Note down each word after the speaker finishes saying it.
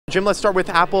Jim, let's start with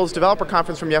Apple's developer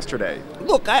conference from yesterday.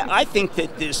 Look, I think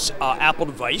that this Apple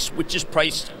device, which is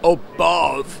priced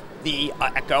above the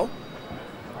Echo,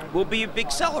 will be a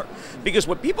big seller. Because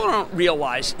what people don't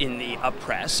realize in the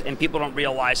press, and people don't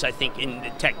realize, I think, in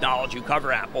the technology who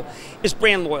cover Apple, is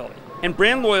brand loyalty. And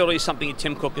brand loyalty is something that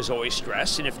Tim Cook has always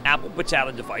stressed. And if Apple puts out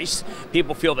a device,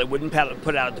 people feel they wouldn't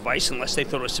put out a device unless they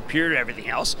thought it was superior to everything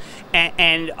else.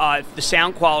 And if the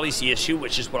sound quality is the issue,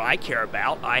 which is what I care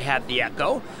about. I have the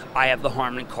Echo, I have the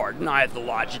Harman Kardon, I have the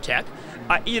Logitech.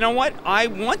 You know what? I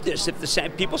want this.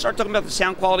 If people start talking about the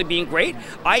sound quality being great,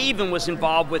 I even was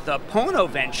involved with a Pono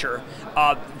venture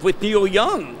with Neil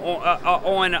Young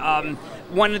on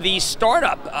one of these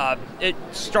startup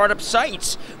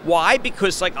sites. Why?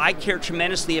 Because I care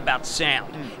tremendously about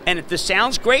sound, and if the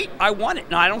sound's great, I want it.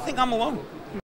 Now I don't think I'm alone.